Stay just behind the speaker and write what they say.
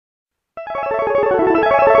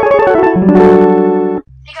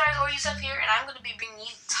be bringing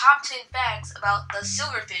you top 10 facts about the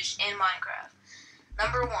silverfish in Minecraft.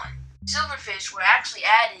 Number 1. Silverfish were actually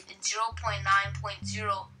added in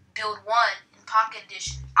 0.9.0 build 1 in Pocket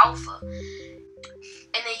Edition Alpha,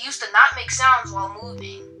 and they used to not make sounds while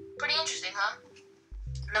moving. Pretty interesting, huh?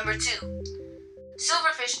 Number 2.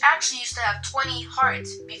 Silverfish actually used to have 20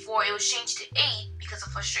 hearts before it was changed to 8 because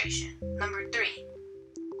of frustration. Number 3.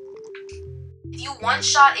 If you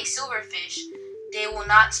one-shot a silverfish, they will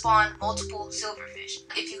not spawn multiple silverfish.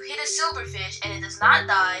 If you hit a silverfish and it does not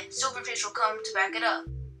die, silverfish will come to back it up.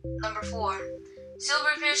 Number 4.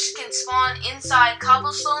 Silverfish can spawn inside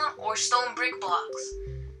cobblestone or stone brick blocks.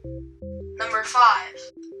 Number 5.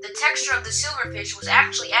 The texture of the silverfish was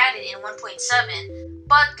actually added in 1.7,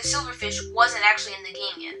 but the silverfish wasn't actually in the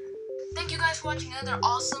game yet. Thank you guys for watching another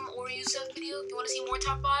awesome or use video. If you want to see more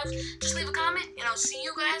top 5s, just leave a comment and I'll see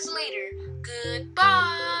you guys later.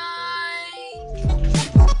 Goodbye!